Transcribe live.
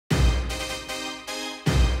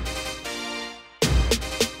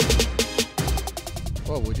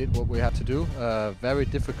we did what we had to do. Very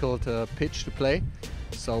difficult pitch to play,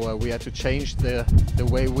 so we had to change the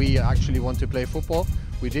way we actually want to play football.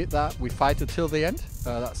 We did that. We fight till the end.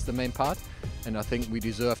 That's the main part. And I think we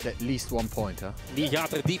deserved at least 1 point. Huh? Die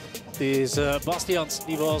gaat er diep. Het is Bastians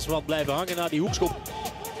die was wat blijven hangen na die hoekschop.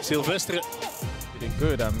 Silvestre. We did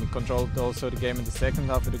good. We controlled also the game in the second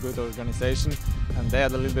half with a good organization. And they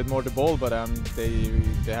had a little bit more the ball, but they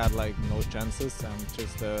had like no chances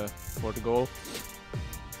just for the goal.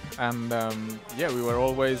 And yeah, we were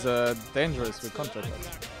always dangerous with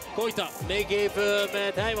counterattacks. Koita meegeven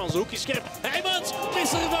met Heijmans. Hoekje scherp. Heijmans,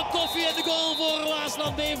 misser van Koffie en de goal voor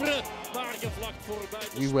Waasland-Beveren. Maar gevlakt voor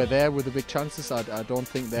buiten. We were there with the big chances. I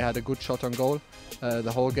don't think they had a good shot on goal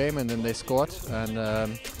the whole game, and then they scored. And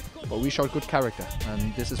but we showed good character,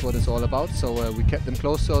 and this is what it's all about. So we kept them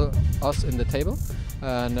close to us in the table,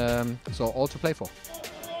 and so all to play for.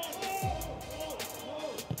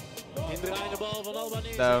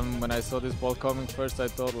 When I saw this ball coming first, I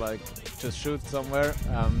thought like just shoot somewhere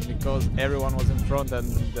because everyone was in front,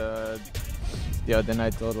 and yeah, then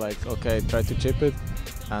I thought like okay, try to chip it,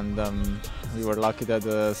 and we were lucky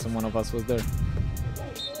that someone of us was there.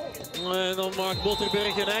 En dan maakt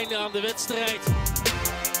Botterberg een einde aan de wedstrijd.